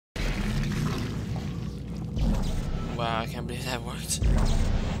Wow, I can't believe that worked.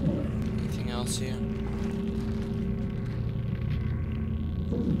 Anything else here?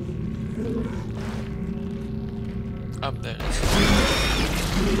 Up there it is.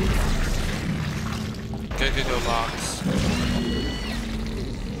 Go box.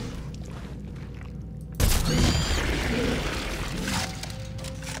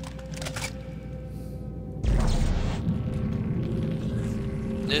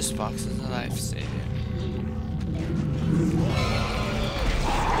 This box is a lifesaver.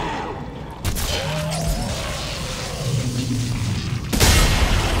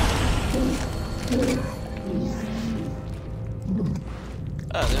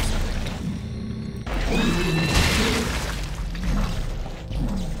 Oh, there's something.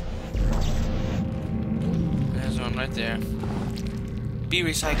 There's one right there. Be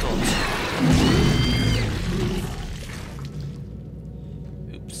recycled.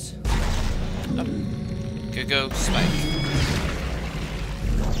 Oops. Up. Go, Spike.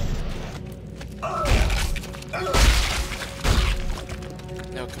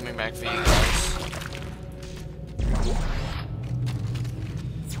 No coming back for you guys.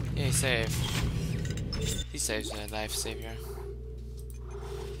 Yeah, he's safe. He saves a life savior.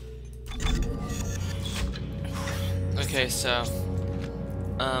 Okay, so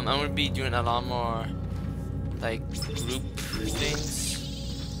I'm gonna be doing a lot more like group things.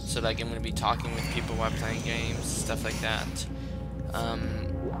 So like I'm gonna be talking with people while playing games, stuff like that.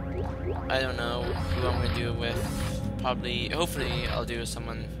 I don't know who I'm gonna do it with. Probably, hopefully I'll do it with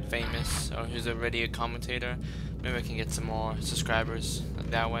someone famous or who's already a commentator. Maybe I can get some more subscribers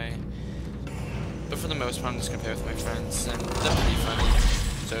that way. But for the most part, I'm just gonna play with my friends, and they're pretty funny.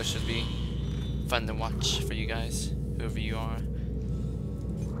 So it should be fun to watch for you guys, whoever you are.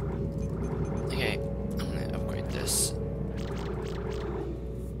 Okay, I'm gonna upgrade this.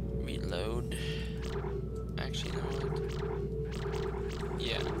 Reload. Actually, no.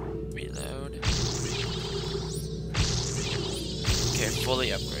 Yeah, reload. Okay, fully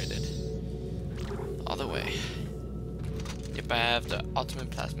upgraded. All the way. Yep, I have the ultimate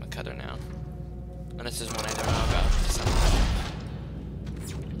plasma cutter now. And this is one I don't know about.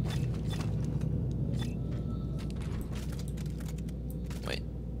 Wait.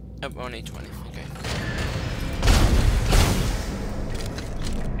 Oh, only 20. Okay.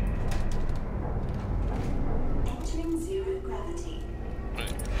 Entering zero gravity.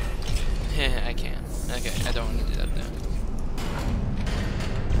 I can. Okay, I don't want to do that though.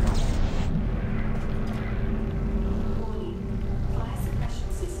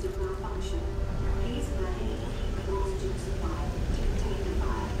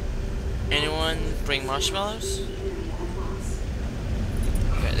 Anyone bring marshmallows?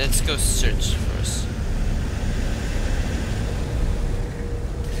 Okay, let's go search first.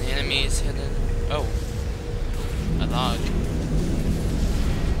 Any enemies hidden? Oh, a log.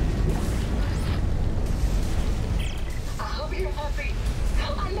 I hope you're happy.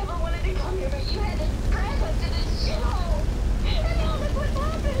 I never wanted to come here, but you had to drag us to this shithole. And now look what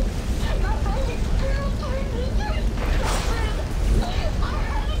happened. My favorite girl turned into a friend.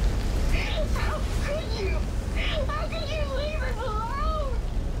 How could you? How could you leave us alone?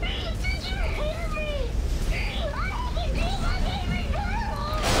 Did you hear me? I had to kill my baby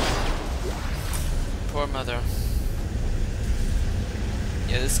girl. Poor mother.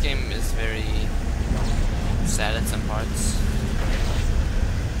 Yeah, this game is very sad in some parts.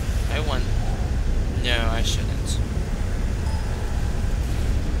 I won. No, I shouldn't.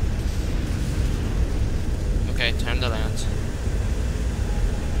 Okay, time to land.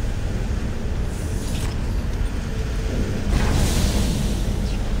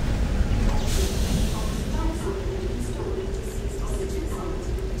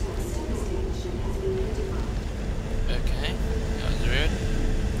 Okay, that was weird.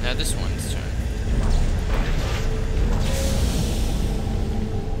 Now this one's turn.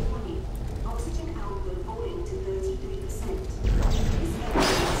 Oxygen output falling to 33%.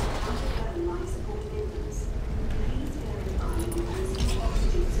 Life support members. Please verify your personal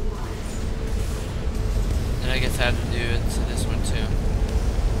oxygen supplies. And I guess I have to do it to this one too.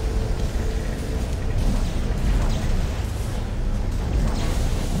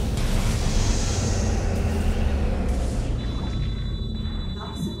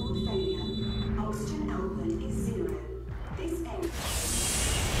 Life support failure. Oxygen output is 0. This ends.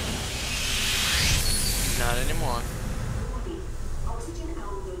 Not anymore. Oxygen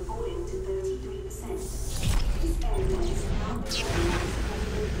output falling to 33%. This area is now. Please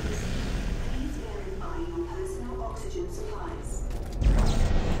verify your personal oxygen supplies.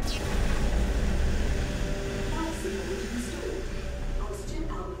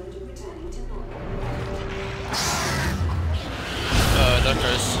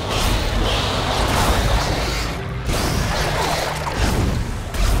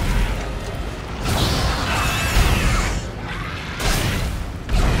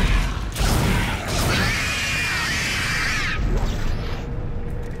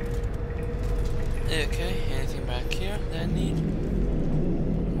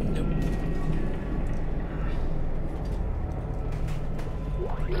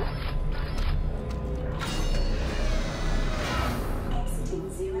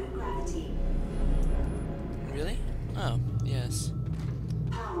 Exiting zero gravity. Really? Oh, yes.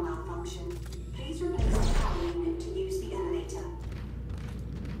 Power malfunction. Please replace the power unit to use the elevator.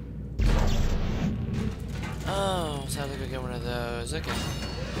 Oh, so I have to go get one of those. Okay.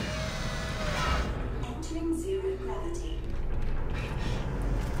 Entering zero gravity.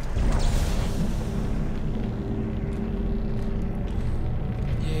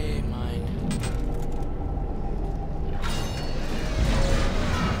 Yay, mine.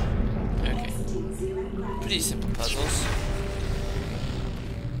 Okay. Exiting zero gravity. Pretty simple puzzles.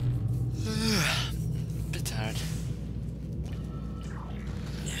 Bit tired.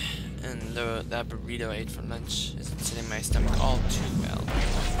 And that burrito I ate for lunch isn't sitting in my stomach all too well.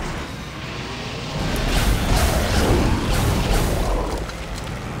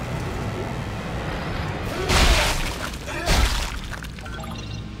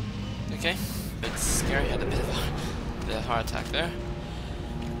 Okay, bit scary. Had a bit of a heart attack there.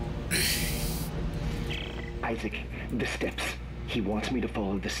 Isaac, the steps. He wants me to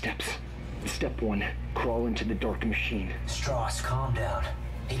follow the steps. Step 1, crawl into the dark machine. Strauss, calm down.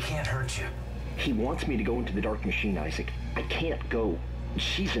 He can't hurt you. He wants me to go into the dark machine, Isaac. I can't go.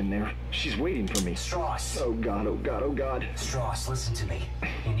 She's in there. She's waiting for me. Strauss! Oh God, oh God, oh God. Strauss, listen to me.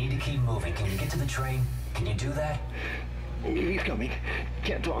 You need to keep moving. Can you get to the train? Can you do that? He's coming.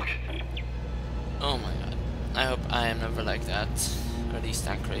 Can't talk. Oh my god. I hope I am never like that. Or at least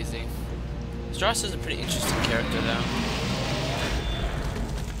that crazy. Strauss is a pretty interesting character though.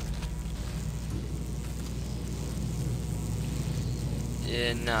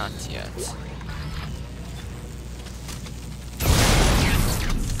 Not yet.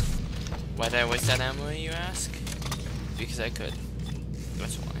 Why did I waste that ammo, you ask? Because I could.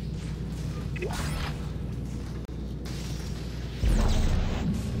 That's why.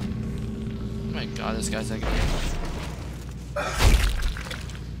 Oh my god, this guy's like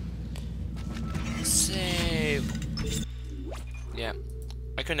save. Yeah.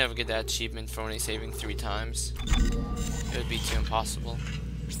 I could never get that achievement for only saving 3 times. It would be too impossible.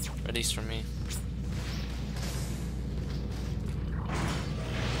 Or at least for me.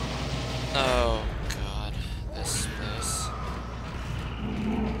 Oh god, this place.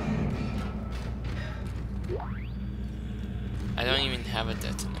 I don't even have a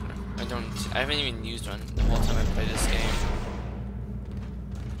detonator. I haven't even used one the whole time I played this game.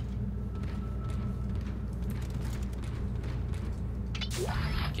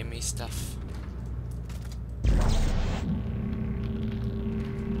 Give me stuff.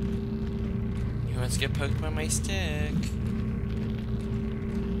 Who wants to get poked by my stick?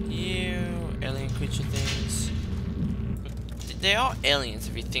 You alien creature things. They are aliens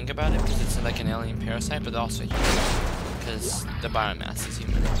if you think about it, because it's like an alien parasite, but also human, because the biomass is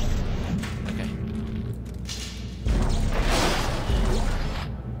human. Okay.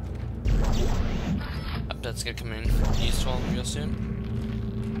 That's gonna come in useful real soon.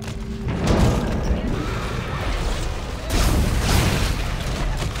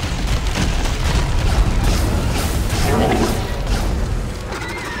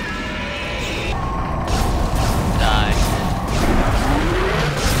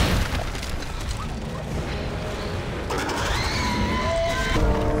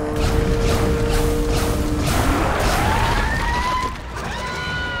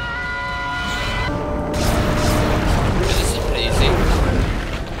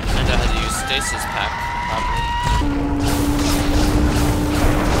 Stasis pack, probably.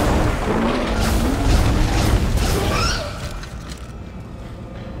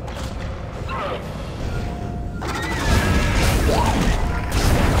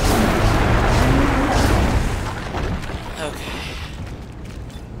 Okay.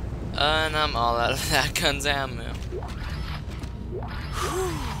 And I'm all out of that gun's ammo.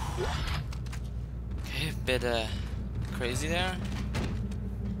 Okay, a bit crazy there.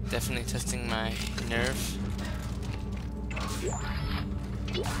 Definitely testing my nerve.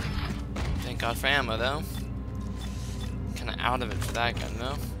 Thank God for ammo though. Kinda out of it for that gun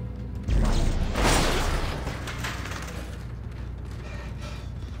though.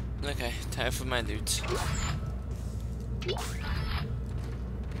 Okay, time for my loot.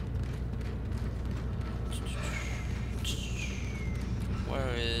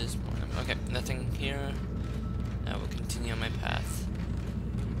 Where is Bornham? Okay, nothing here. I will continue on my path.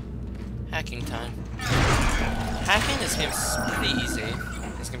 Hacking time. Hacking this game is pretty easy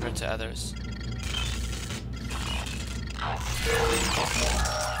as compared to others.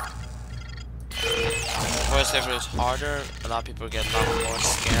 Of course, if it was harder, a lot of people get a lot more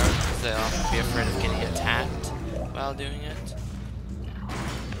scared because they'll be afraid of getting attacked while doing it.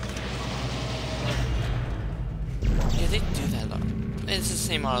 they do that a lot? It's the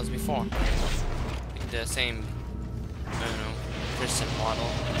same model as before. Like the same, I don't know, person model.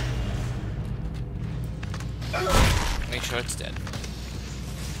 Make sure it's dead.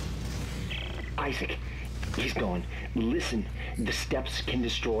 Isaac, he's gone. Listen, the steps can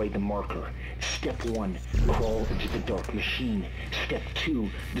destroy the marker. Step 1, crawl into the dark machine. Step 2,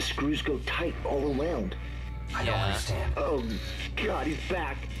 the screws go tight all around. I don't understand. Oh, God, he's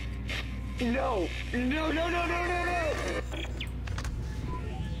back. No! No, no, no, no, no, no!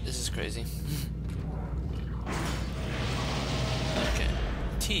 This is crazy. Okay.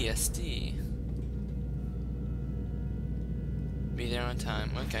 TSD. Be there on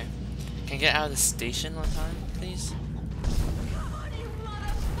time. Okay. Can I get out of the station on time, please?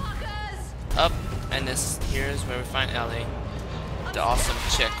 Up, and this here's where we find Ellie, the awesome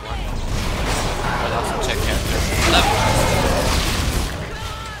chick one, or the awesome chick character. Up.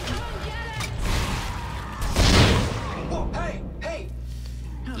 Whoa, hey, hey!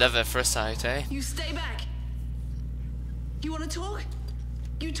 Love at first sight, eh? You stay back. You want to talk?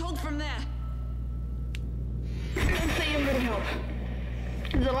 You talk from there. Don't say you're gonna help.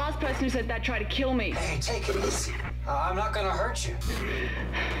 The last person who said that tried to kill me. Hey, take it easy. I'm not gonna hurt you.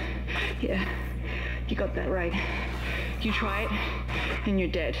 Yeah, you got that right. You try it, and you're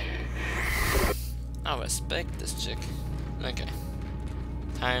dead. I respect this chick. Okay.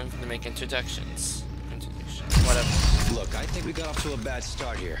 Time to make introductions. Whatever. Look, I think we got off to a bad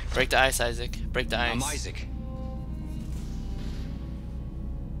start here. Break the ice, Isaac. Break the ice. I'm Isaac.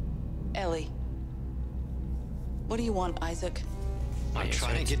 Ellie. What do you want, Isaac? I'm Yes,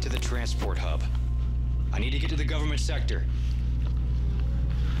 trying right. to get to the transport hub. I need to get to the government sector.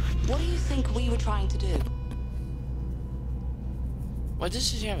 What do you think we were trying to do? Why does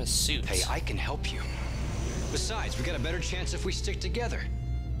she have a suit? Hey, I can help you. Besides, we got a better chance if we stick together.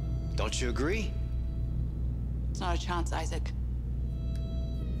 Don't you agree? It's not a chance, Isaac.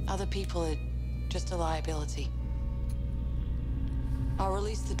 Other people are just a liability. I'll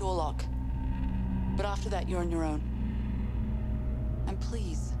release the door lock. But after that, you're on your own. And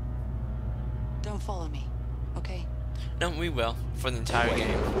please, don't follow me, okay? No, we will for the entire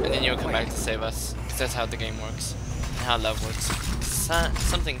game, and then you'll come back to save us, because that's how the game works, and how love works.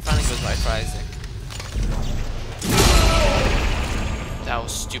 Something finally goes right for Isaac. That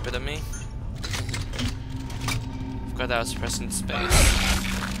was stupid of me. Forgot that I was pressing space.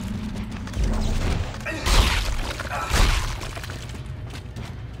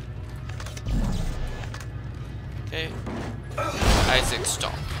 Okay. Isaac,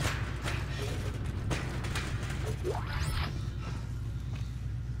 stop.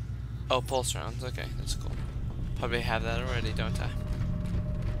 Oh, pulse rounds. Okay, that's cool. Probably have that already, don't I?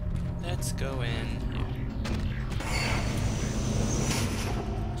 Let's go in here.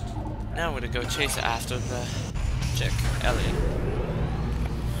 Now we're gonna go chase after the chick, Ellie.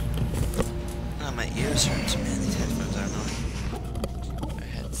 Oh, my ears hurt, man. These headphones are annoying. My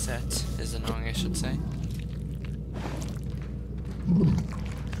headset is annoying, I should say.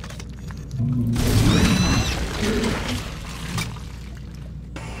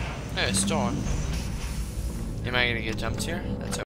 Hey, a store. Am I gonna get jumped here? That's